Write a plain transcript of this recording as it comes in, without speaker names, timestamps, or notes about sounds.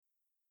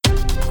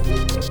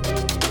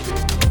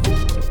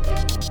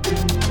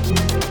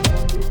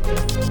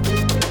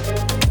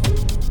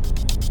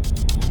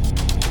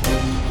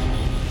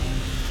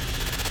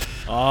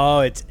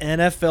Oh, it's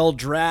NFL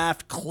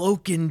Draft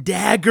Cloak and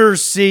Dagger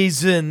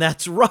season.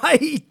 That's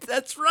right.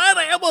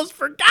 I almost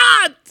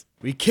forgot.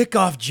 We kick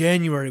off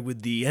January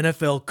with the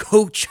NFL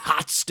Coach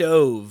Hot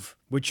Stove,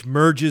 which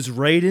merges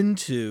right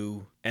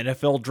into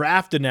NFL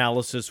Draft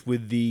analysis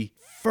with the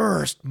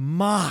first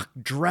mock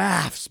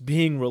drafts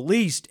being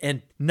released.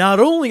 And not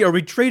only are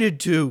we traded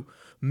to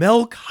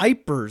Mel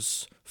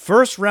Kiper's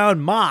first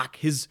round mock,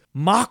 his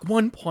mock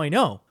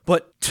 1.0,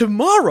 but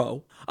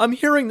tomorrow I'm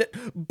hearing that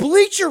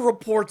Bleacher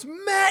Report's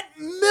Matt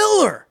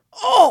Miller,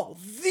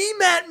 the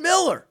Matt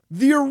Miller,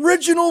 the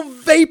original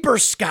Vapor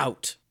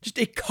Scout, just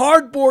a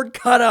cardboard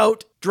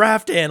cutout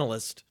draft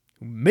analyst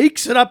who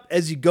makes it up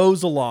as he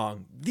goes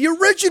along. The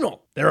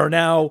original. There are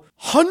now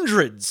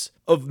hundreds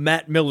of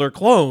Matt Miller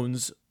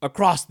clones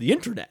across the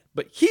internet,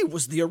 but he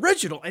was the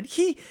original, and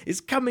he is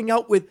coming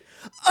out with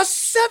a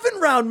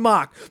 7-round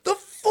mock, the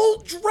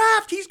full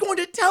draft. He's going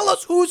to tell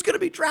us who's going to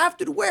be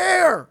drafted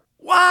where.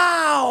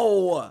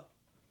 Wow.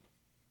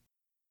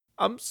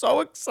 I'm so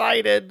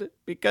excited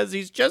because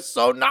he's just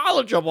so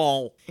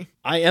knowledgeable.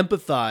 I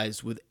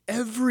empathize with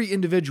every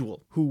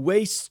individual who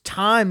wastes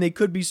time they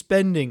could be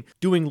spending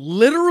doing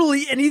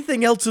literally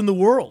anything else in the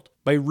world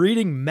by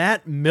reading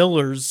Matt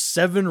Miller's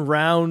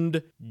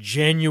 7-round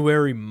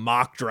January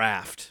mock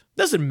draft.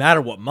 Doesn't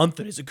matter what month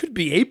it is. It could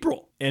be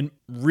April. And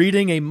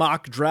reading a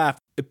mock draft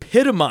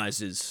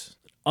epitomizes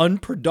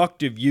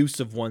unproductive use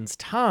of one's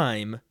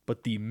time,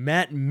 but the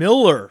Matt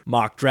Miller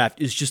mock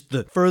draft is just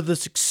the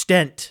furthest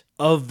extent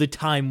of the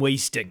time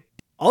wasting.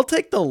 I'll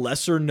take the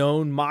lesser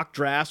known mock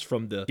drafts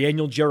from the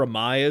Daniel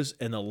Jeremiahs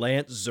and the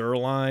Lance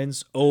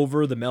Zierleins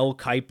over the Mel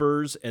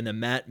Kipers and the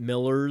Matt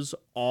Millers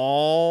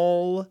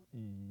all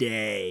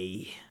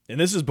day. And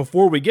this is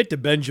before we get to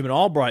Benjamin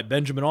Albright.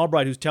 Benjamin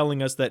Albright, who's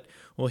telling us that,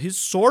 his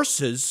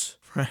sources,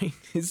 right?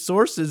 His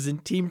sources in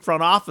team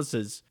front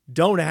offices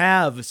don't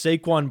have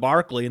Saquon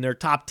Barkley in their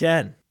top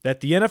 10.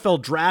 That the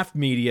NFL draft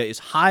media is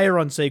higher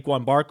on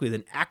Saquon Barkley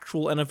than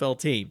actual NFL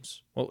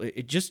teams. Well,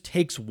 it just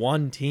takes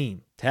one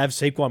team to have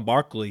Saquon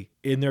Barkley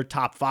in their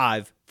top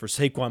 5 for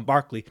Saquon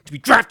Barkley to be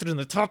drafted in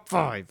the top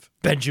 5.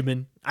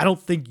 Benjamin, I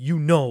don't think you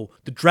know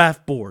the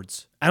draft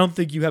boards. I don't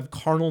think you have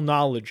carnal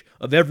knowledge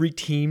of every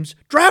team's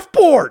draft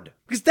board,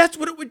 because that's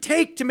what it would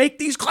take to make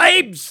these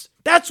claims.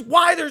 That's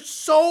why they're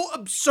so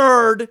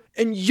absurd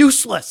and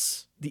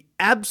useless. The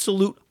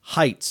absolute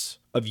heights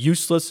of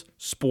useless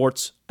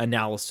sports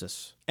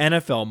analysis.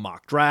 NFL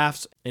mock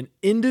drafts, and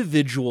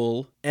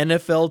individual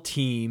NFL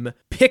team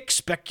pick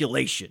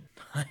speculation.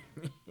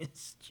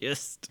 It's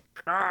just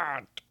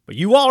God. But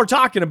you all are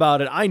talking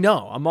about it. I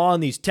know. I'm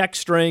on these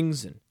text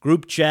strings and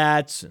group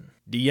chats and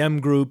DM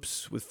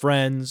groups with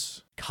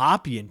friends,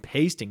 copy and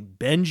pasting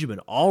Benjamin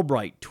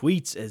Albright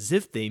tweets as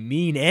if they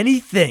mean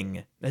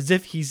anything, as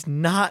if he's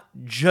not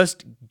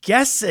just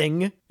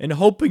guessing and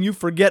hoping you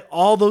forget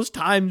all those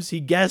times he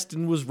guessed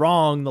and was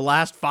wrong the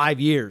last 5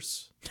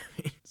 years.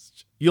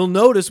 You'll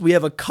notice we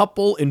have a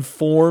couple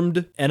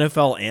informed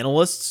NFL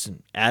analysts,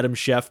 Adam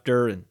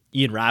Schefter and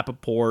Ian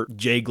Rappaport,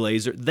 Jay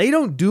Glazer. They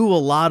don't do a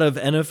lot of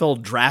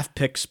NFL draft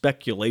pick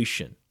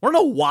speculation. I don't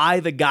know why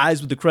the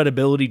guys with the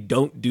credibility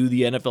don't do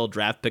the NFL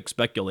draft pick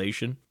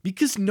speculation.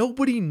 Because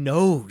nobody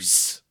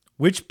knows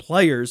which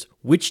players,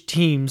 which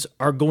teams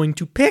are going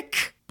to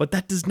pick. But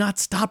that does not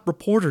stop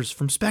reporters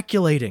from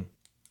speculating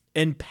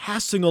and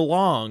passing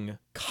along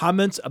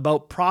comments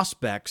about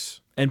prospects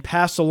and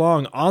pass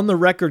along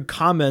on-the-record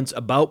comments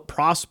about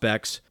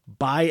prospects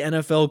by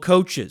NFL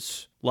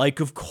coaches.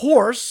 Like, of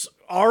course,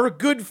 our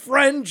good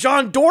friend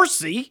John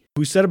Dorsey,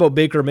 who said about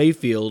Baker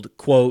Mayfield,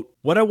 quote,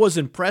 "What I was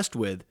impressed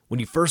with when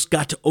he first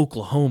got to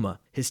Oklahoma,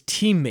 his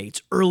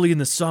teammates early in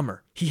the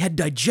summer, he had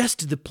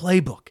digested the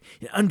playbook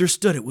and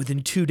understood it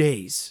within 2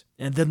 days.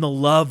 And then the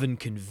love and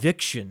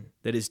conviction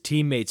that his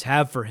teammates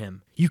have for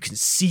him, you can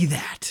see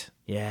that."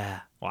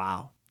 Yeah,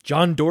 wow.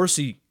 John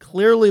Dorsey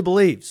clearly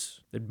believes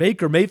that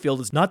Baker Mayfield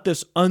is not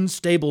this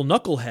unstable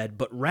knucklehead,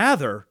 but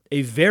rather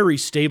a very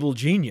stable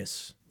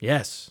genius.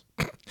 Yes.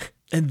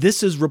 And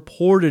this is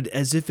reported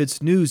as if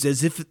it's news,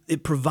 as if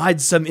it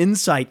provides some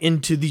insight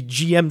into the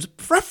GM's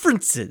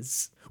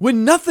preferences,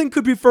 when nothing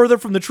could be further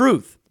from the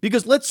truth.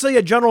 Because let's say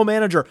a general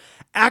manager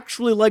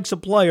actually likes a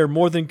player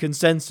more than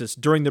consensus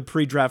during the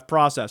pre-draft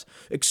process.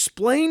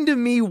 Explain to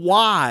me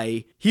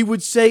why he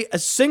would say a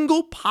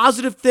single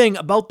positive thing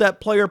about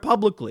that player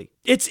publicly.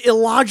 It's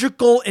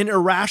illogical and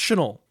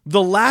irrational.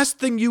 The last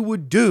thing you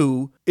would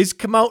do is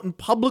come out and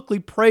publicly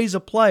praise a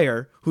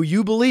player who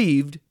you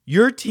believed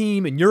your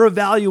team and your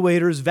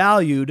evaluators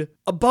valued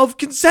above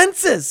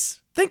consensus.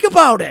 Think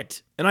about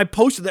it. And I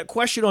posted that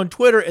question on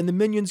Twitter, and the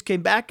minions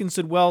came back and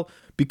said, well,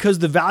 because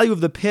the value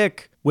of the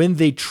pick when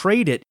they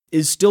trade it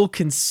is still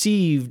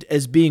conceived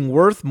as being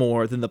worth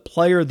more than the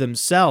player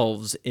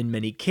themselves in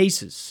many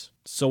cases.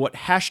 So what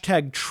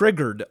hashtag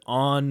triggered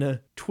on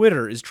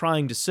Twitter is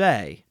trying to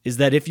say is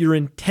that if your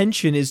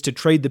intention is to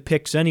trade the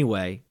picks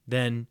anyway,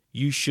 then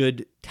you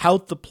should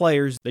tout the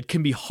players that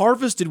can be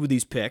harvested with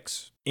these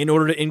picks in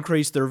order to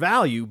increase their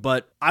value.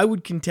 But I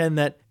would contend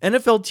that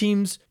NFL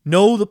teams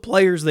know the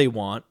players they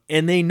want,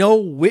 and they know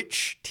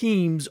which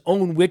teams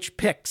own which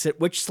picks at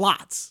which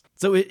slots.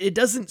 So it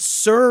doesn't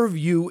serve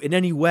you in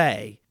any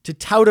way to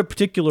tout a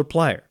particular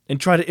player and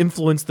try to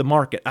influence the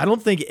market. I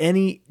don't think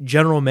any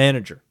general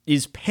manager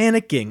is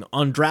panicking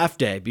on draft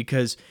day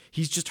because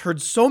he's just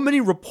heard so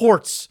many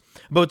reports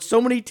about so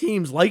many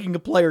teams liking a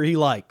player he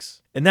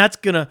likes. And that's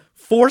going to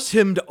force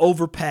him to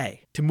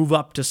overpay to move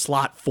up to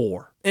slot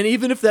 4. And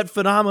even if that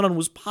phenomenon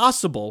was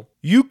possible,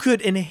 you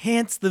could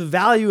enhance the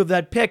value of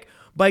that pick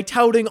by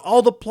touting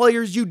all the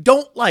players you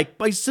don't like,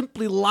 by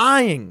simply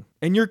lying.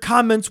 And your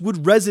comments would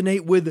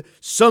resonate with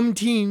some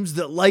teams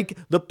that like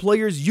the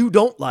players you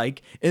don't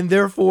like, and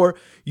therefore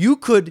you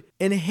could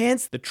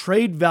enhance the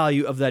trade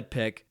value of that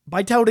pick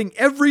by touting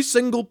every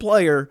single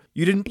player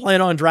you didn't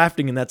plan on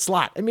drafting in that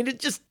slot. I mean, it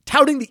just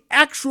touting the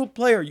actual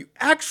player you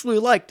actually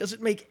like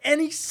doesn't make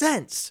any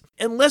sense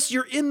unless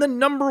you're in the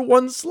number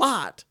 1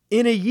 slot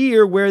in a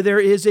year where there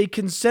is a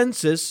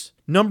consensus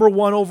number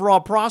 1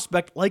 overall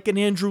prospect like an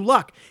Andrew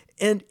Luck.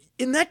 And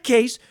in that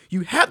case,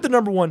 you have the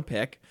number 1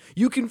 pick.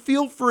 You can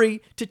feel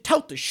free to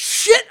tout the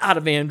shit out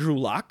of Andrew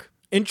Luck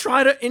and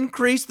try to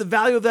increase the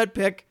value of that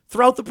pick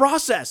throughout the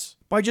process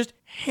by just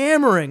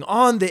hammering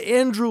on the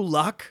Andrew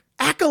Luck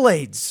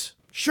accolades.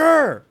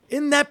 Sure,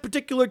 in that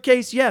particular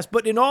case, yes,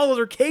 but in all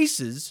other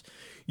cases,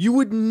 you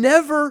would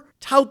never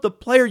tout the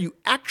player you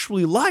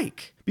actually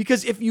like.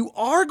 Because if you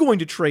are going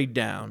to trade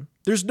down,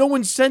 there's no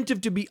incentive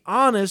to be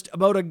honest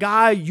about a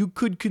guy you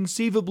could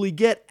conceivably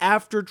get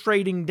after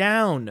trading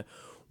down.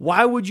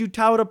 Why would you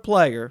tout a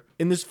player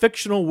in this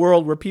fictional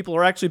world where people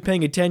are actually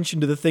paying attention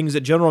to the things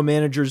that general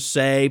managers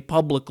say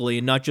publicly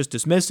and not just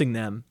dismissing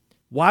them?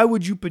 Why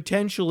would you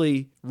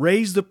potentially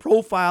raise the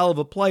profile of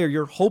a player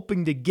you're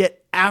hoping to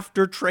get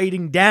after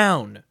trading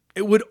down?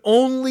 It would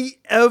only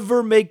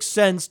ever make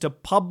sense to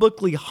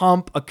publicly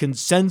hump a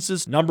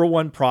consensus number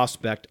 1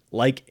 prospect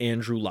like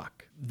Andrew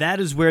Luck. That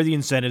is where the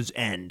incentives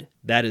end.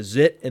 That is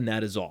it, and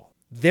that is all.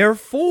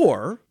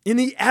 Therefore, in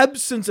the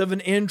absence of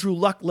an Andrew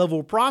Luck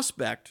level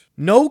prospect,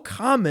 no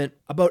comment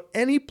about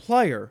any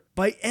player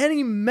by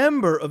any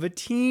member of a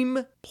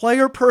team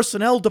player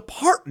personnel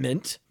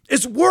department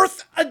is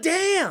worth a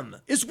damn,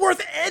 is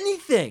worth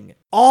anything.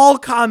 All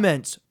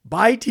comments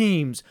by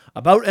teams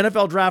about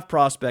NFL draft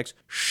prospects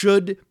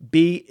should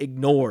be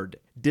ignored.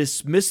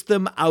 Dismiss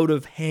them out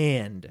of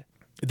hand.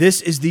 This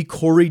is the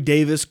Corey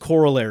Davis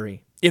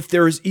corollary. If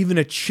there is even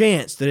a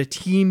chance that a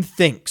team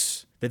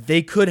thinks that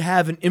they could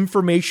have an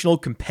informational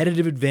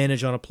competitive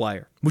advantage on a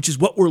player, which is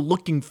what we're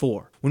looking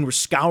for when we're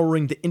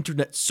scouring the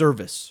internet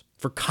service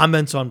for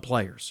comments on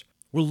players.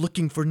 We're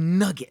looking for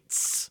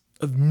nuggets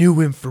of new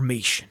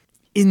information,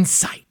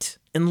 insight,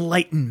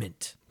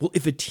 enlightenment. Well,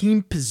 if a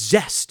team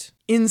possessed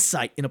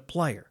insight in a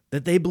player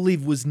that they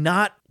believe was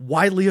not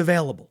widely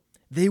available,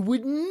 they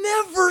would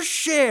never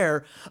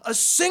share a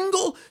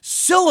single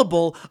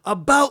syllable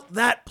about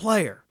that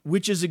player,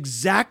 which is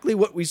exactly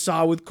what we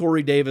saw with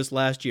Corey Davis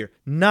last year.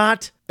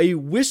 Not a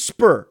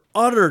whisper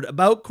uttered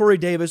about Corey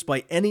Davis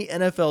by any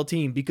NFL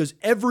team, because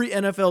every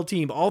NFL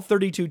team, all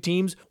 32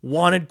 teams,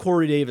 wanted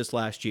Corey Davis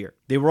last year.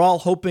 They were all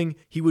hoping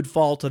he would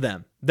fall to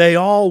them. They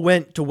all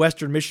went to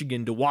Western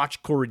Michigan to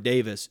watch Corey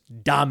Davis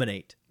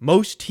dominate.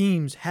 Most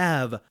teams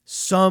have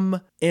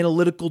some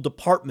analytical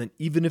department,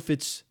 even if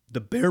it's the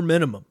bare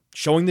minimum,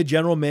 showing the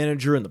general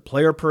manager and the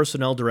player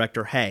personnel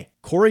director, hey,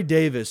 Corey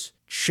Davis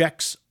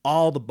checks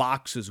all the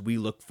boxes we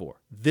look for.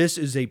 This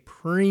is a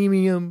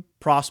premium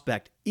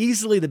prospect,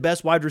 easily the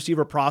best wide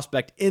receiver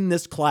prospect in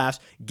this class.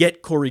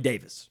 Get Corey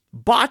Davis.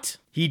 But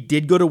he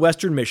did go to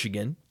Western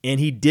Michigan,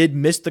 and he did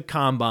miss the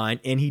combine,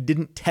 and he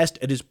didn't test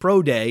at his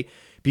pro day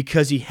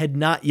because he had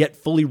not yet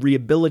fully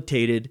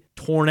rehabilitated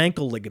torn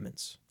ankle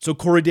ligaments. So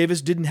Corey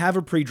Davis didn't have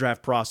a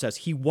pre-draft process.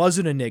 He was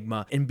an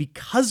enigma. And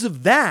because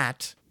of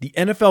that, the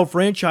NFL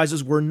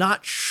franchises were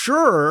not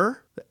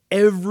sure that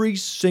every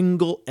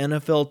single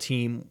NFL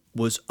team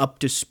was up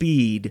to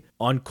speed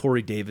on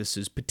Corey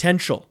Davis's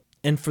potential.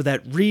 And for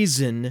that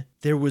reason,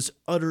 there was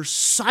utter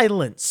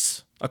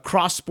silence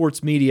across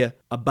sports media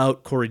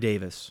about Corey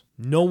Davis.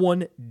 No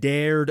one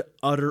dared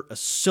utter a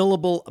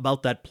syllable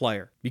about that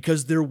player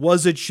because there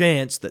was a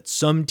chance that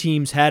some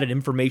teams had an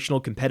informational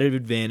competitive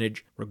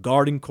advantage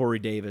regarding Corey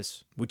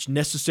Davis, which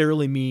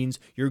necessarily means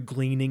you're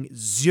gleaning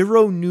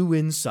zero new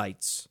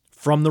insights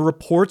from the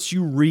reports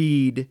you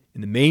read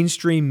in the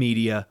mainstream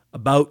media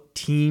about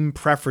team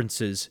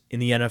preferences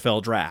in the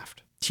NFL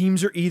draft.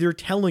 Teams are either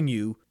telling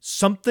you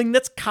something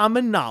that's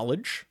common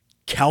knowledge,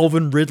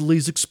 Calvin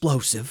Ridley's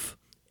explosive,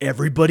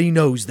 everybody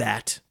knows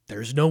that,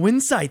 there's no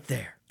insight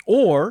there.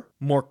 Or,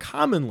 more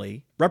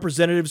commonly,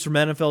 representatives from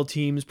NFL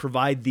teams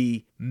provide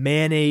the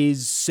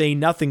mayonnaise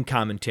say-nothing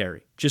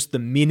commentary, just the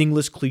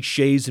meaningless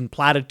cliches and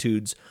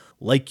platitudes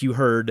like you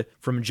heard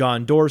from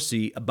John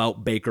Dorsey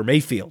about Baker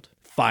Mayfield.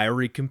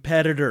 Fiery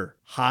competitor,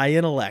 high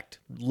intellect,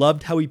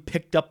 loved how he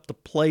picked up the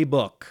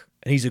playbook,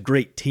 and he's a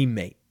great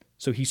teammate.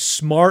 So he's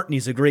smart and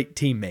he's a great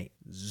teammate.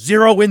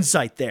 Zero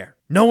insight there.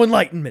 No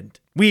enlightenment.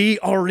 We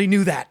already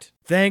knew that.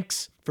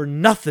 Thanks for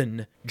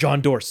nothing,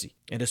 John Dorsey.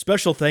 And a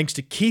special thanks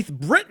to Keith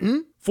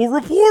Britton for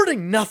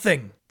reporting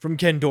nothing from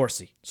Ken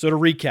Dorsey. So to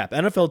recap,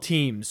 NFL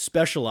teams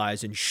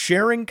specialize in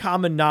sharing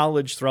common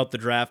knowledge throughout the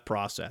draft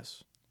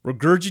process,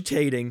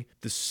 regurgitating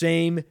the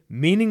same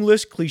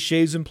meaningless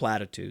cliches and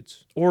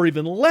platitudes, or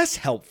even less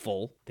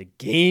helpful, the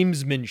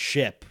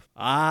gamesmanship.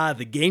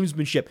 The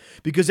gamesmanship.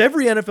 Because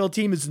every NFL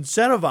team is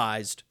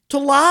incentivized to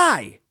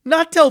lie,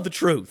 not tell the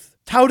truth,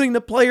 touting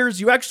the players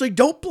you actually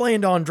don't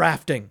plan on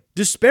drafting,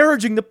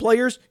 disparaging the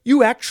players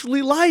you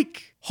actually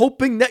like,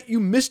 hoping that you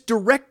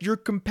misdirect your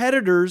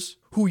competitors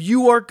who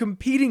you are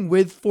competing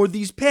with for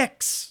these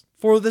picks,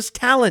 for this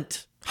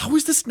talent. How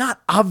is this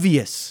not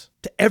obvious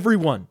to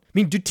everyone? I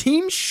mean, do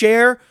teams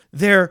share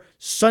their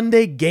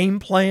Sunday game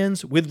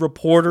plans with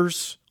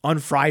reporters on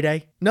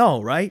Friday?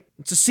 No, right?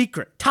 It's a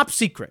secret. Top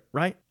secret,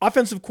 right?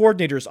 Offensive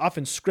coordinators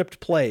often script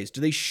plays. Do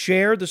they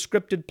share the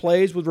scripted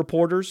plays with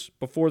reporters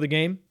before the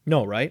game?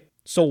 No, right?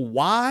 So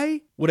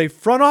why would a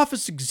front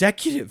office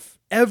executive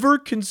ever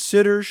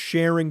consider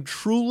sharing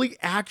truly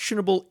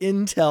actionable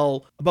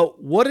intel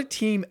about what a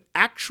team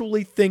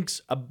actually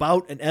thinks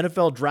about an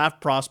NFL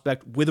draft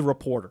prospect with a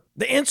reporter?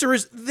 The answer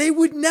is they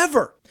would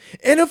never.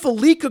 And if a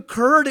leak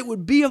occurred, it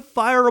would be a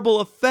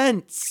fireable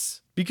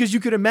offense. Because you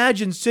could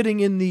imagine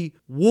sitting in the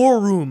war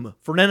room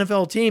for an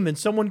NFL team and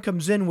someone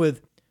comes in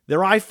with their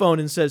iPhone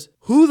and says,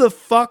 "Who the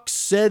fuck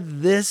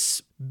said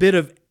this bit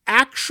of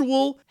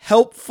actual,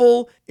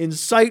 helpful,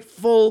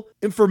 insightful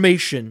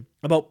information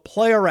about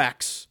player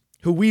X,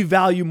 who we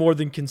value more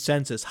than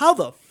consensus? How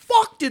the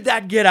fuck did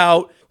that get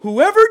out?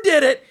 Whoever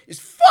did it is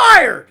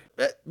fired."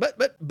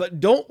 But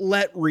don't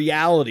let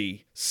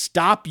reality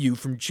stop you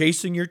from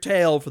chasing your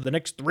tail for the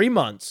next 3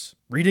 months,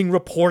 reading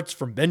reports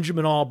from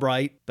Benjamin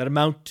Albright that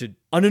amount to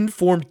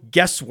uninformed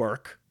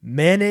guesswork,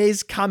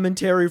 mayonnaise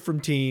commentary from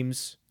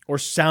teams, or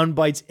sound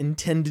bites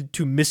intended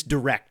to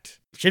misdirect.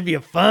 Should be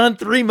a fun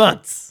 3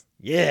 months.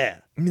 Yeah.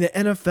 I mean, the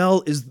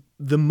NFL is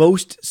the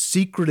most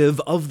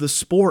secretive of the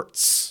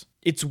sports.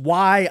 It's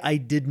why I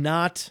did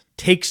not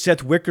take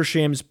Seth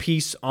Wickersham's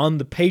piece on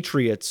the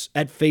Patriots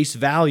at face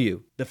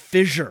value. The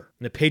fissure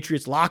in the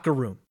Patriots locker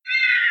room.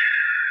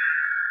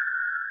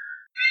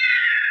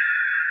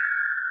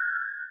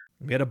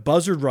 We had a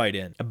buzzard write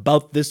in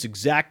about this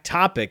exact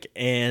topic,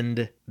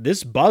 and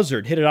this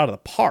buzzard hit it out of the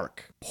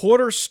park.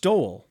 Porter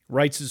Stoll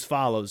writes as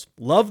follows: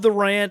 "Love the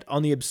rant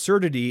on the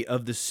absurdity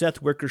of the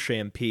Seth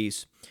Wickersham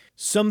piece.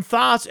 Some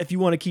thoughts if you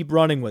want to keep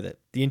running with it.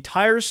 The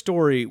entire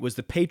story was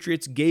the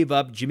Patriots gave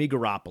up Jimmy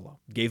Garoppolo,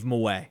 gave him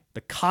away. The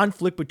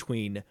conflict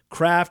between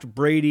Kraft,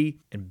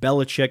 Brady, and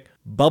Belichick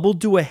bubbled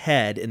to a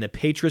head, and the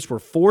Patriots were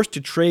forced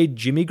to trade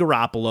Jimmy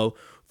Garoppolo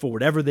for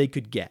whatever they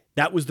could get.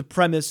 That was the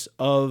premise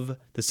of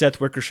the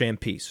Seth Wickersham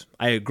piece.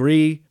 I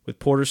agree with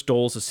Porter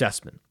Stoll's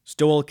assessment."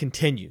 Stoll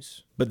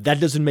continues, "But that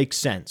doesn't make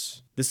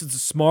sense. This is the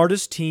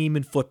smartest team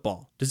in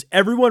football. Does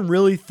everyone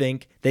really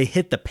think they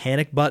hit the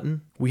panic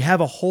button? We have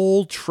a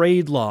whole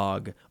trade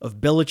log of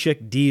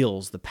Belichick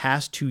deals the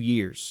past 2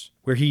 years,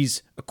 where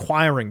he's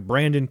acquiring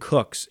Brandon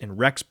Cooks and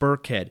Rex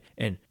Burkhead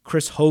and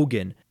Chris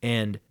Hogan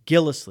and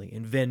Gillislee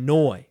and Van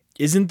Noy.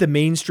 Isn't the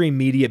mainstream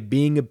media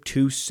being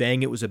obtuse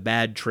saying it was a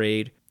bad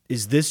trade?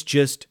 Is this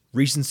just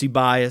recency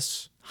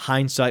bias,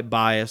 hindsight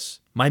bias?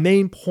 My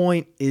main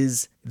point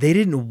is they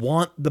didn't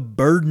want the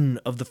burden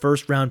of the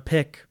first-round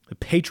pick. The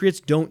Patriots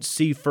don't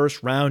see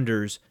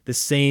first-rounders the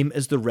same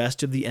as the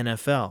rest of the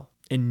NFL,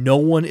 and no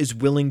one is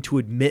willing to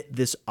admit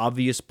this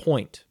obvious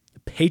point. The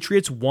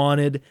Patriots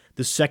wanted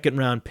the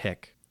second-round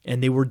pick,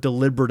 and they were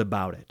deliberate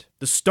about it.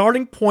 The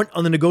starting point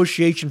on the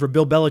negotiation for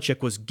Bill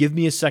Belichick was give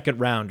me a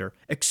second-rounder,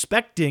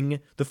 expecting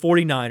the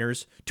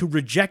 49ers to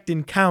reject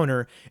and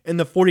counter, and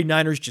the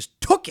 49ers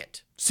just took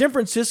it. San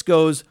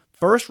Francisco's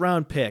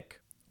first-round pick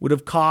would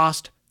have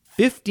cost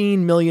 $15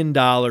 million,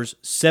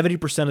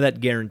 70% of that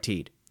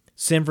guaranteed.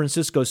 San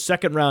Francisco's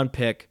second-round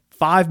pick,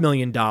 $5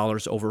 million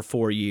over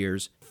 4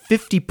 years,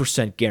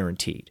 50%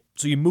 guaranteed.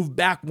 So you move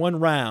back one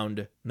round,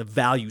 and the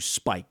value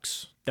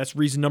spikes. That's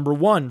reason number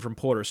one from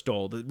Porter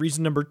Stoll. The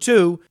reason number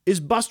two is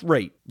bust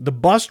rate. The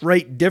bust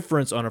rate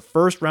difference on a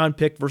first-round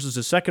pick versus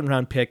a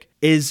second-round pick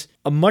is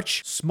a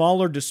much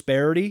smaller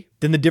disparity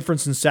than the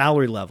difference in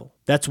salary level.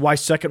 That's why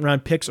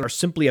second-round picks are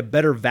simply a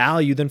better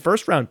value than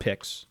first-round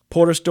picks.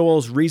 Porter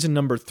Stoll's reason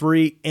number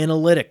three,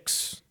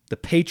 analytics. The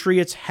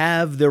Patriots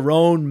have their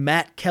own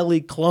Matt Kelly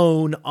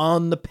clone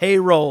on the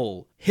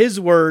payroll. His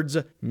words,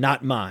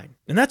 not mine.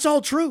 And that's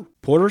all true.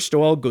 Porter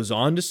Stoll goes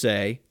on to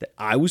say that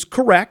I was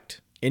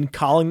correct in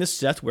calling the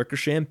Seth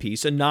Wickersham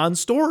piece a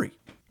non-story.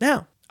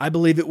 Now, I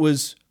believe it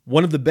was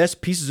one of the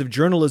best pieces of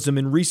journalism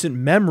in recent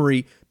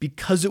memory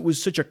because it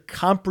was such a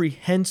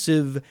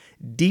comprehensive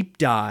deep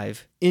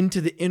dive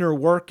into the inner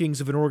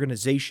workings of an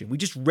organization. We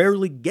just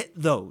rarely get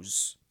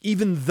those.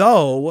 Even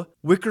though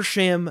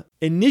Wickersham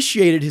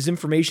initiated his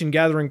information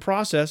gathering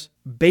process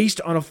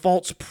based on a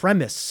false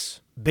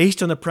premise.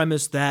 Based on the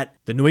premise that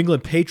the New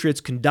England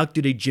Patriots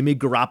conducted a Jimmy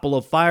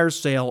Garoppolo fire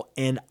sale,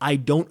 and I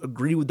don't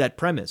agree with that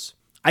premise.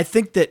 I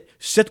think that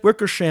Seth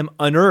Wickersham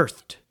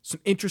unearthed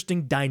some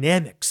interesting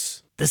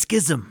dynamics. The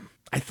schism.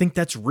 I think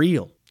that's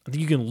real. I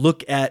think you can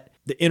look at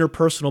the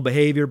interpersonal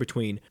behavior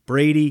between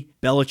Brady,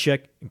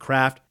 Belichick, and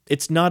Kraft.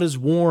 It's not as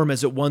warm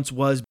as it once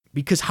was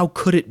because how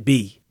could it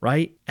be,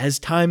 right? As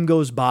time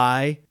goes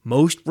by,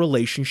 most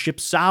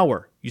relationships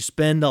sour. You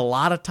spend a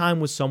lot of time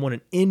with someone,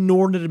 an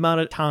inordinate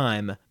amount of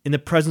time in the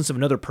presence of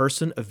another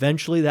person.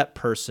 Eventually that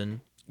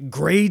person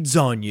grades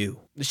on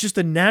you. It's just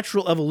a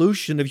natural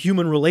evolution of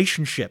human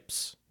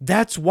relationships.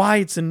 That's why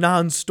it's a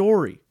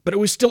non-story. But it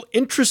was still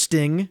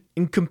interesting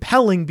and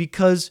compelling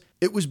because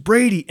it was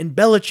Brady and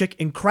Belichick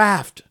and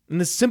Kraft. And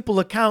the simple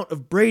account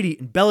of Brady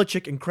and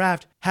Belichick and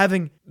Kraft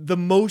having the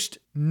most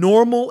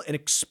normal and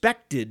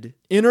expected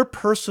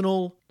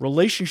interpersonal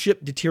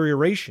relationship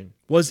deterioration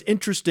was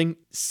interesting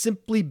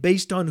simply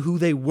based on who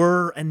they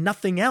were and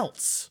nothing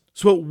else.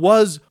 So it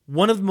was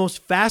one of the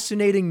most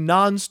fascinating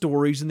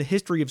non-stories in the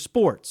history of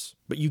sports.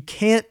 But you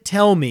can't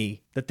tell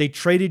me that they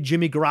traded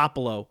Jimmy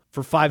Garoppolo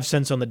for 5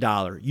 cents on the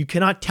dollar. You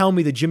cannot tell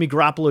me the Jimmy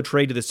Garoppolo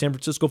trade to the San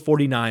Francisco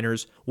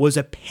 49ers was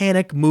a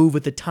panic move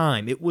at the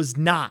time. It was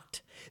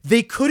not.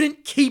 They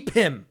couldn't keep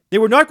him. They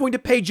were not going to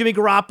pay Jimmy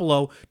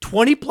Garoppolo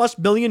 $20+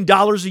 million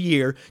a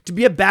year to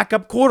be a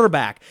backup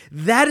quarterback.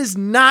 That is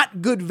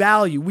not good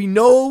value. We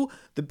know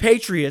the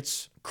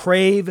Patriots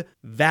crave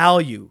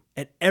value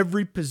at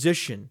every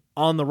position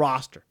on the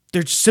roster.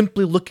 They're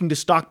simply looking to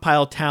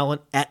stockpile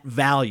talent at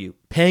value.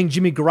 Paying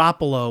Jimmy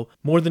Garoppolo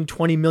more than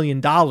 $20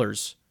 million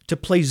to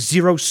play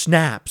 0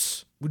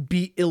 snaps would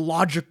be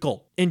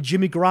illogical. And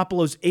Jimmy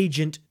Garoppolo's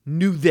agent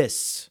knew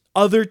this.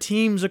 Other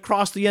teams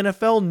across the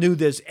NFL knew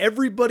this.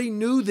 Everybody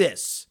knew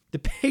this. The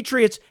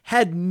Patriots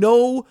had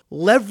no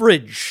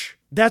leverage.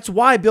 That's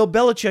why Bill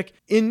Belichick,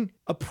 in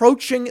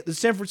approaching the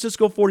San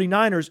Francisco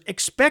 49ers,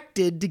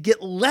 expected to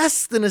get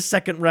less than a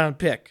second-round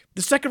pick.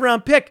 The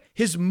second-round pick,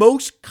 his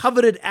most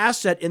coveted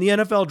asset in the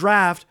NFL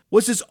draft,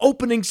 was his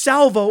opening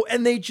salvo,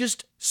 and they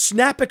just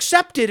snap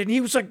accepted, and he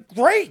was like,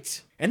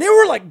 great. And they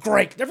were like,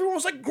 great. Everyone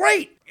was like,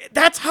 great.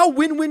 That's how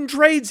win-win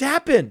trades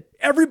happen.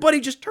 Everybody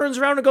just turns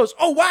around and goes,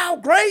 oh, wow,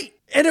 great.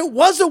 And it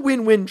was a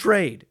win-win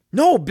trade.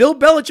 No, Bill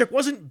Belichick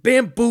wasn't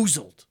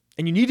bamboozled.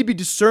 And you need to be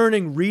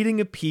discerning reading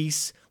a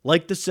piece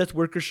like the Seth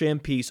Wickersham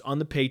piece on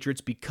the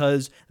Patriots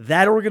because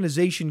that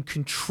organization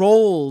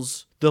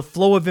controls the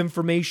flow of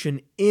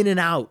information in and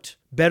out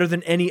better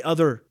than any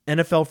other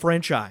NFL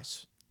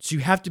franchise. So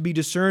you have to be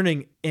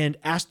discerning and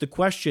ask the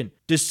question,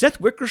 does Seth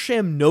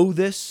Wickersham know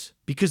this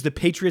because the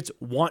Patriots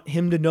want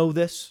him to know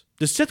this?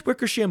 Does Seth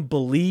Wickersham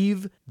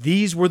believe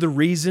these were the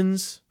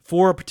reasons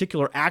for a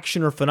particular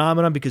action or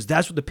phenomenon because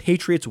that's what the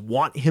Patriots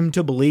want him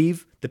to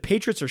believe? The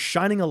Patriots are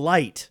shining a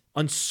light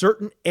on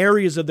certain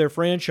areas of their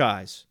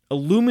franchise,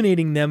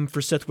 illuminating them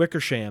for Seth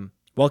Wickersham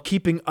while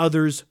keeping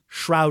others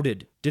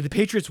shrouded. Did the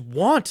Patriots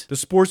want the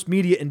sports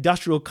media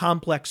industrial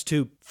complex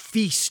to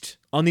feast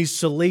on these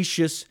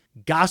salacious,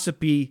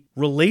 gossipy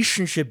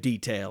relationship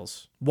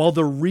details while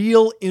the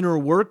real inner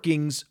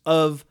workings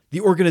of the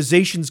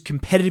organization's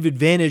competitive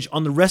advantage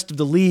on the rest of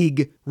the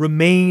league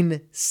remain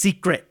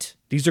secret?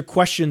 These are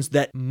questions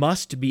that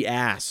must be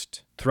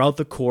asked throughout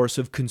the course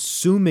of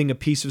consuming a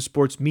piece of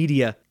sports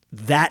media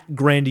that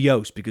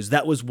grandiose, because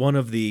that was one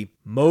of the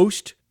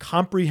most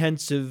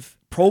comprehensive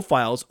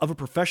profiles of a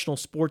professional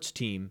sports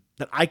team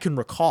that I can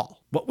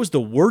recall. What was the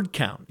word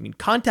count? I mean,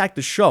 contact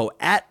the show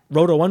at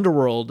Roto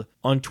Underworld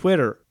on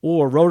Twitter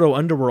or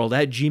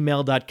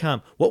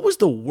rotounderworld@gmail.com. What was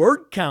the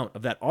word count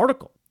of that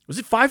article? Was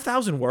it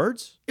 5,000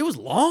 words? It was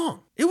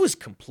long. It was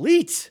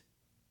complete.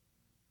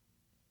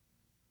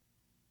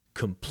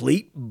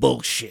 Complete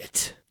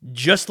bullshit.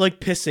 Just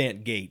like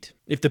Pissant Gate.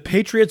 If the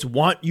Patriots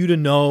want you to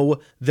know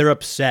they're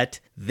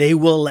upset, they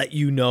will let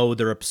you know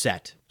they're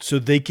upset so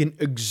they can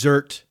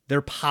exert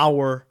their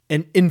power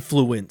and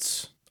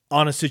influence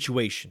on a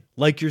situation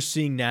like you're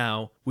seeing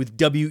now with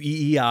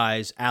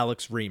WEEI's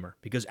Alex Reimer.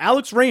 Because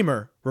Alex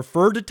Reimer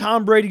referred to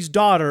Tom Brady's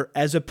daughter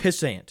as a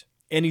pissant,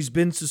 and he's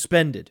been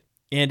suspended.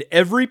 And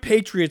every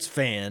Patriots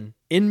fan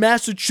in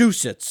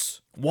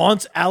Massachusetts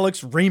wants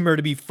Alex Reimer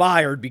to be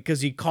fired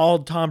because he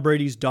called Tom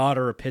Brady's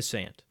daughter a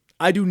pissant.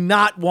 I do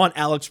not want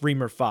Alex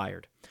Reimer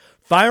fired.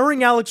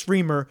 Firing Alex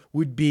Reimer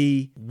would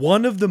be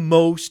one of the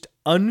most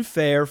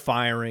unfair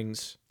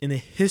firings in the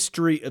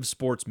history of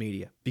sports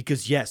media.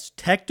 Because yes,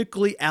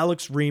 technically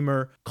Alex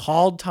Reimer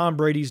called Tom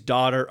Brady's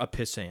daughter a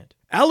pissant.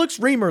 Alex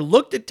Reimer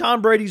looked at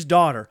Tom Brady's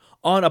daughter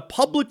on a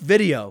public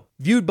video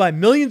viewed by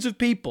millions of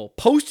people,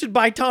 posted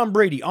by Tom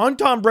Brady on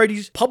Tom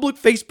Brady's public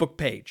Facebook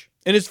page.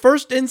 And his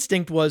first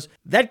instinct was,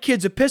 that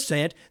kid's a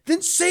pissant,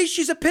 then say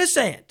she's a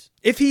pissant.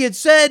 If he had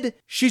said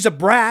she's a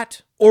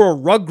brat or a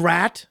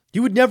rugrat, he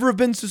would never have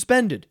been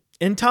suspended.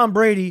 And Tom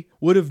Brady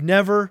would have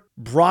never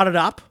brought it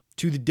up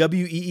to the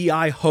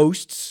WEEI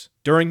hosts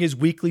during his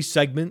weekly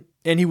segment,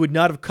 and he would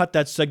not have cut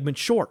that segment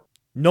short.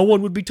 No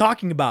one would be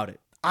talking about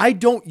it. I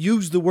don't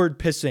use the word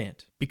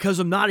pissant because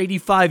I'm not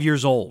 85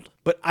 years old,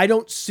 but I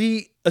don't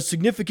see a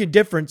significant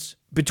difference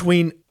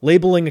between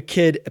labeling a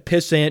kid a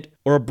pissant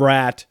or a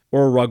brat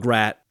or a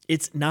rugrat.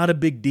 It's not a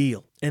big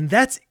deal. And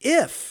that's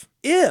if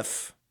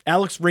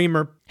Alex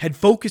Reimer had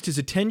focused his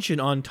attention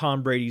on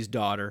Tom Brady's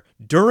daughter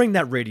during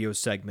that radio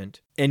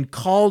segment and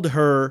called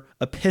her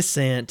a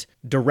pissant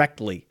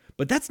directly.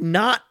 But that's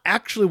not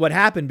actually what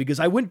happened, because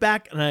I went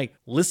back and I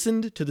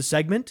listened to the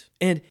segment,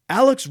 and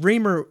Alex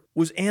Reimer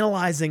was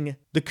analyzing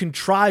the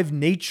contrived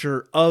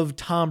nature of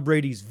Tom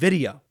Brady's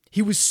video.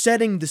 He was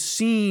setting the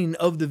scene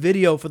of the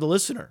video for the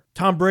listener.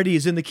 Tom Brady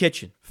is in the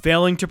kitchen,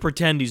 failing to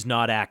pretend he's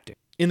not acting.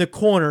 In the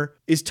corner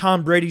is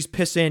Tom Brady's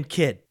pissant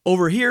kid.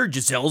 Over here,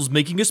 Gisele's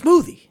making a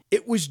smoothie.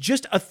 It was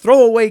just a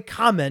throwaway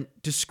comment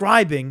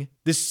describing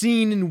the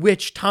scene in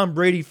which Tom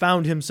Brady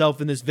found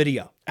himself in this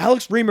video.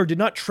 Alex Reimer did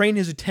not train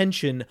his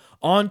attention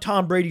on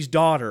Tom Brady's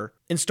daughter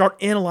and start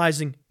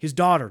analyzing his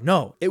daughter.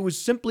 No, it was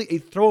simply a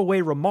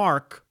throwaway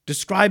remark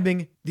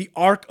describing the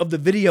arc of the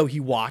video he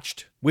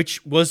watched,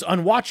 which was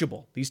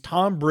unwatchable. These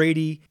Tom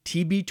Brady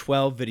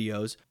TB12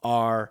 videos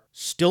are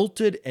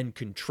stilted and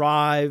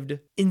contrived,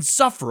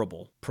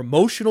 insufferable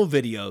promotional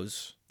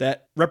videos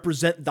that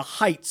represent the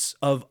heights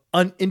of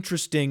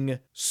uninteresting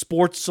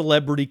sports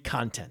celebrity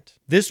content.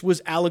 This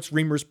was Alex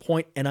Reimer's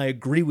point, and I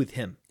agree with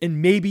him. And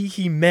maybe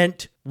he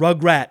meant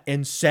Rugrat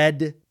and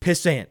said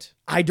pissant.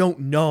 I don't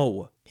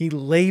know. He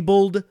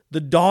labeled the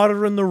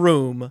daughter in the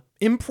room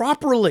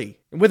improperly.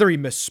 And whether he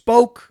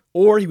misspoke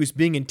or he was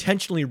being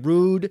intentionally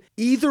rude,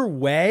 either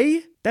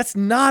way, that's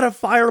not a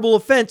fireable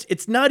offense.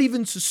 It's not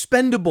even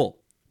suspendable.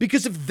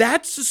 Because if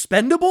that's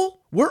suspendable,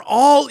 we're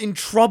all in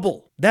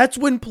trouble. That's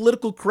when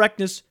political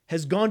correctness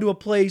has gone to a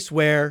place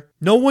where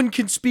no one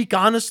can speak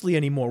honestly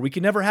anymore. We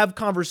can never have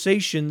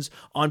conversations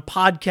on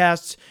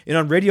podcasts and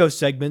on radio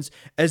segments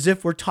as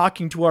if we're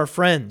talking to our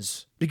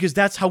friends, because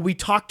that's how we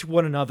talk to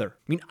one another.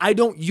 I mean, I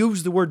don't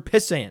use the word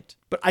pissant,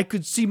 but I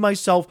could see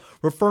myself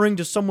referring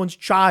to someone's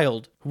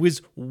child who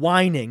is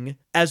whining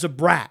as a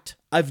brat.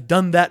 I've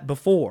done that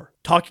before.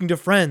 Talking to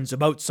friends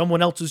about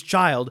someone else's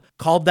child,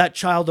 called that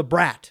child a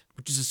brat,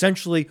 which is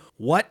essentially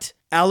what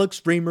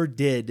Alex Reimer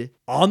did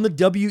on the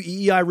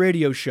WEEI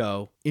radio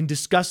show in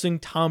discussing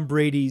Tom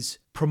Brady's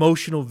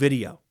promotional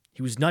video.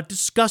 He was not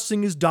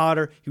discussing his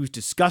daughter, he was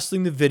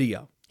discussing the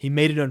video. He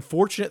made an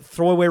unfortunate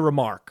throwaway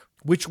remark,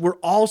 which we're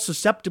all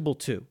susceptible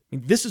to. I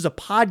mean, this is a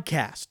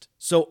podcast,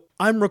 so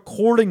I'm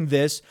recording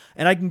this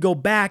and I can go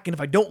back, and if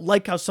I don't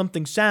like how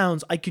something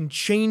sounds, I can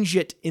change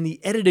it in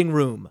the editing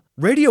room.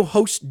 Radio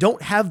hosts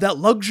don't have that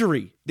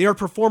luxury. They are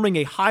performing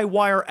a high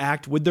wire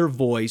act with their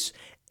voice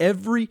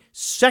every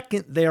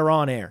second they are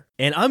on air.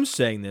 And I'm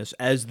saying this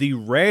as the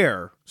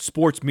rare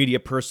sports media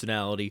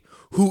personality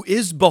who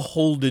is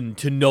beholden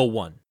to no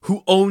one,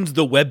 who owns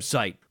the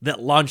website that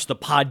launched the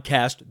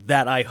podcast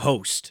that I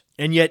host.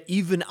 And yet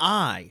even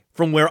I,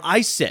 from where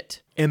I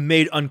sit, am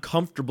made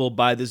uncomfortable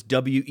by this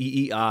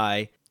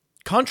WEEI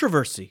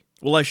controversy.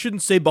 Well, I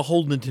shouldn't say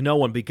beholden to no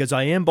one, because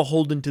I am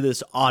beholden to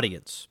this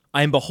audience.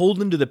 I am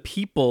beholden to the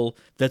people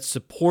that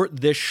support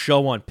this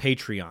show on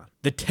Patreon.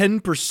 The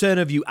 10%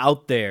 of you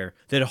out there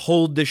that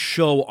hold this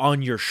show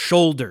on your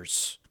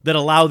shoulders, that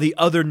allow the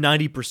other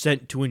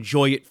 90% to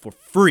enjoy it for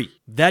free.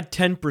 That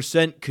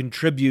 10%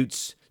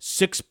 contributes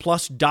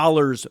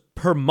 $6+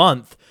 per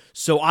month,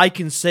 so I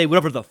can say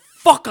whatever the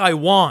fuck I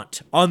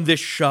want on this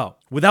show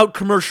without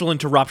commercial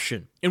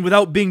interruption and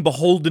without being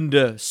beholden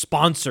to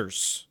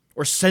sponsors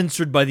or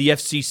censored by the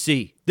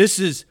FCC. This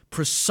is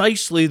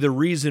precisely the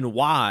reason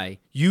why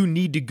you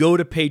need to go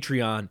to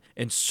Patreon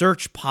and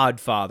search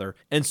Podfather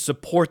and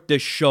support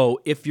this show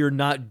if you're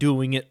not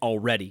doing it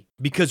already.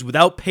 Because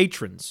without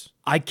patrons,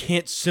 I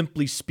can't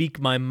simply speak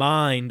my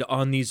mind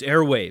on these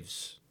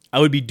airwaves. I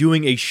would be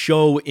doing a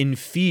show in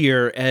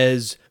fear,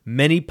 as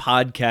many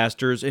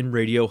podcasters and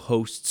radio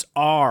hosts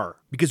are.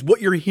 Because what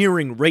you're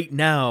hearing right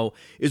now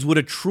is what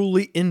a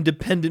truly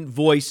independent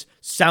voice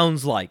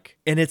sounds like.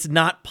 And it's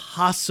not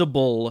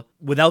possible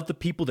without the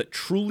people that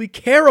truly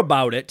care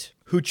about it,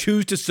 who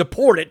choose to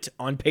support it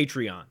on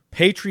Patreon.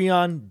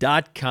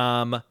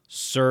 Patreon.com,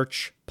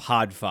 search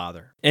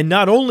Podfather. And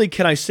not only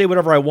can I say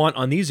whatever I want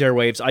on these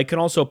airwaves, I can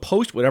also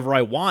post whatever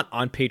I want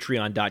on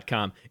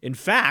Patreon.com. In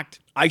fact,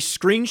 I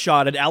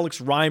screenshotted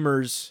Alex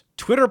Reimer's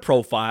Twitter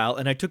profile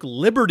and I took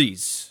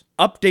liberties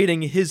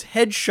updating his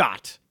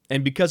headshot.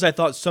 And because I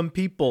thought some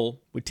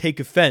people would take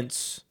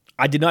offense,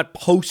 I did not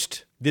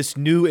post this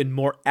new and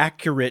more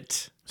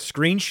accurate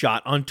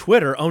screenshot on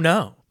Twitter. Oh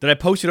no. Did I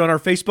post it on our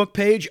Facebook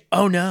page?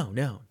 Oh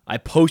no. I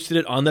posted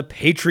it on the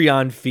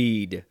Patreon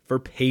feed for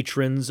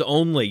patrons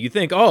only. You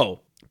think,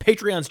 oh,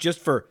 Patreon's just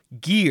for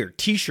gear,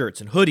 t-shirts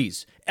and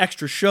hoodies,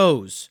 extra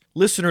shows,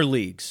 listener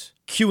leagues,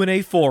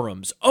 Q&A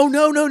forums. Oh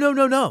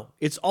no.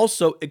 It's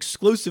also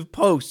exclusive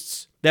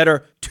posts that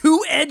are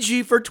too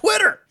edgy for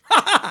Twitter.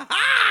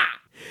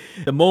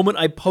 The moment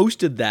I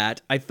posted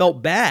that, I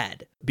felt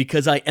bad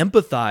because I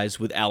empathize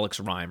with Alex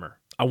Reimer.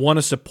 I want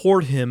to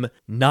support him,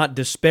 not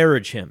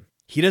disparage him.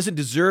 He doesn't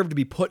deserve to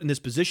be put in this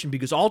position,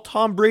 because all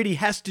Tom Brady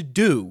has to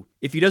do,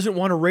 if he doesn't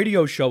want a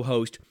radio show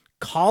host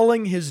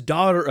calling his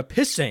daughter a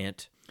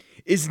pissant,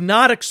 is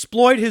not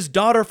exploit his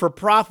daughter for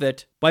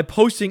profit by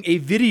posting a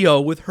video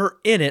with her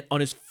in it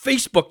on his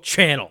Facebook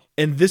channel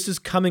And this is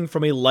coming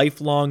from a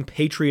lifelong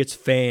Patriots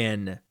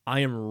fan.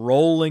 I am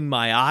rolling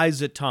my eyes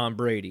at Tom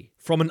Brady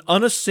from an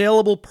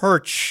unassailable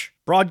perch,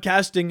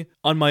 broadcasting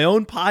on my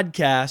own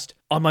podcast,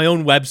 on my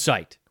own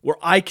website, where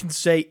I can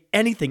say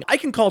anything. I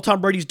can call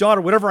Tom Brady's daughter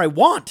whatever I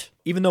want,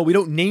 even though we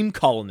don't name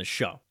call in this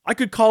show. I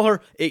could call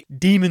her a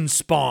demon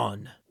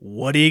spawn.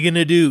 What are you going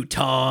to do,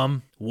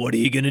 Tom? What are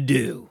you going to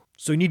do?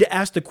 So you need to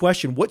ask the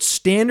question, what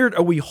standard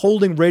are we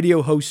holding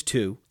radio hosts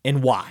to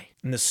and why?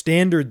 And the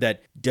standard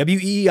that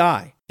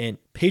WEEI and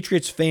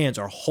Patriots fans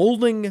are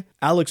holding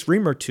Alex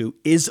Reimer to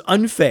is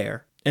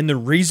unfair. And the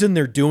reason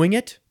they're doing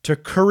it, to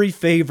curry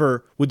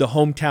favor with the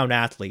hometown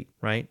athlete,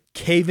 right?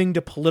 Caving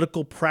to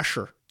political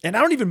pressure. And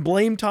I don't even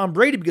blame Tom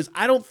Brady because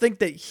I don't think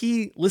that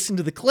he listened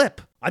to the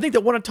clip. I think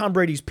that one of Tom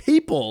Brady's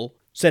people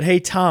said, hey,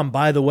 Tom,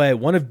 by the way,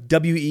 one of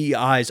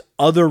WEEI's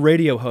other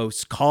radio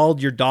hosts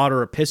called your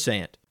daughter a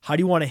pissant. How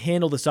do you want to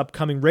handle this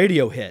upcoming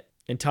radio hit?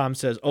 And Tom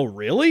says, oh,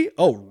 really?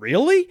 Oh,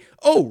 really?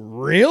 Oh,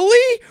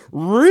 really?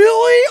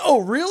 Really?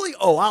 Oh, really?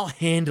 Oh, I'll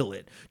handle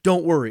it.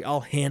 Don't worry,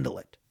 I'll handle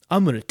it.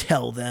 I'm going to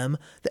tell them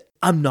that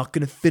I'm not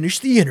going to finish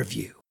the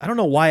interview. I don't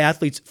know why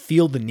athletes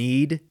feel the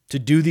need to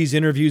do these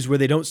interviews where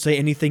they don't say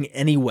anything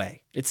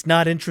anyway. It's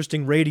not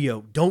interesting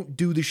radio. Don't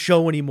do the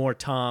show anymore,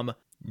 Tom.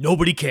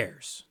 Nobody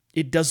cares.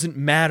 It doesn't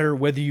matter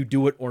whether you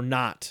do it or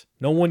not.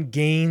 No one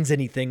gains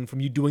anything from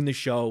you doing the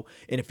show.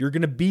 And if you're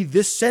going to be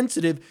this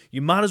sensitive,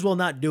 you might as well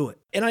not do it.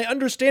 And I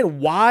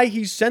understand why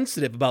he's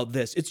sensitive about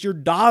this. It's your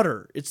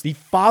daughter. It's the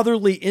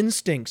fatherly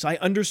instincts. I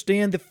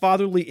understand the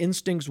fatherly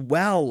instincts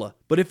well.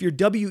 But if you're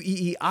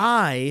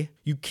WEEI,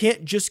 you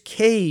can't just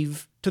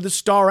cave to the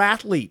star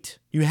athlete.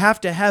 You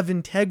have to have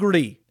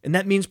integrity. And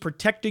that means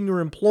protecting your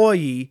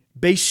employee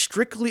based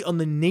strictly on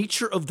the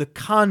nature of the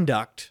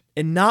conduct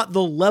and not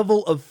the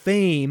level of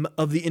fame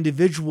of the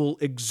individual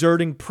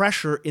exerting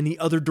pressure in the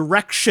other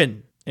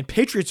direction. And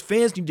Patriots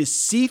fans need to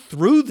see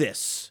through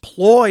this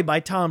ploy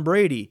by Tom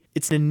Brady.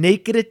 It's a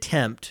naked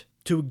attempt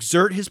to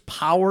exert his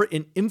power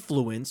and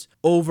influence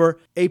over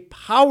a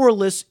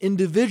powerless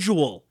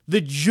individual,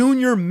 the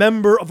junior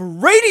member of a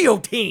radio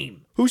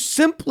team, who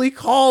simply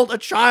called a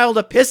child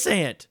a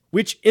pissant,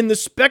 which in the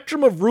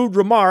spectrum of rude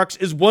remarks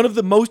is one of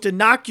the most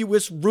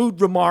innocuous rude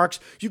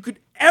remarks you could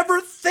ever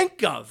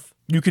think of.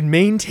 You can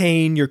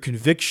maintain your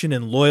conviction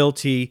and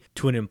loyalty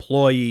to an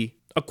employee,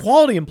 a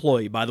quality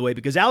employee, by the way,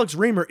 because Alex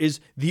Reimer is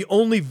the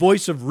only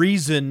voice of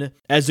reason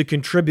as a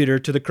contributor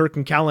to the Kirk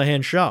and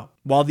Callahan show,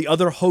 while the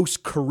other hosts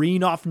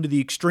careen off into the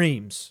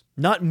extremes,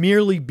 not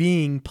merely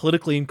being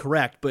politically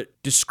incorrect, but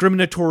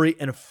discriminatory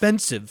and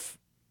offensive.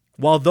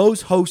 While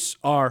those hosts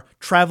are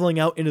traveling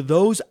out into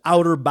those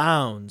outer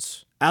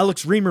bounds,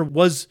 Alex Reimer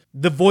was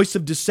the voice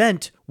of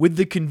dissent with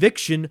the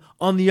conviction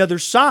on the other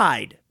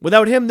side.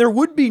 Without him, there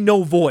would be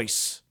no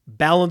voice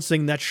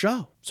balancing that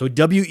show. So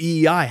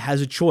WEEI has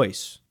a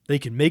choice. They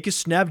can make a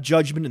snap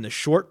judgment in the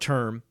short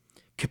term,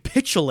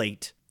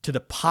 capitulate to the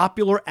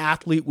popular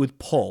athlete with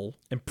pull,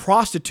 and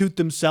prostitute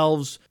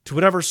themselves to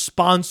whatever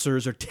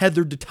sponsors are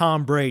tethered to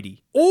Tom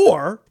Brady.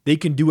 Or they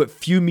can do what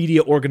few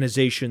media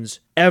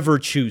organizations ever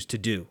choose to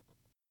do: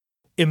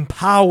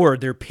 empower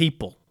their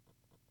people.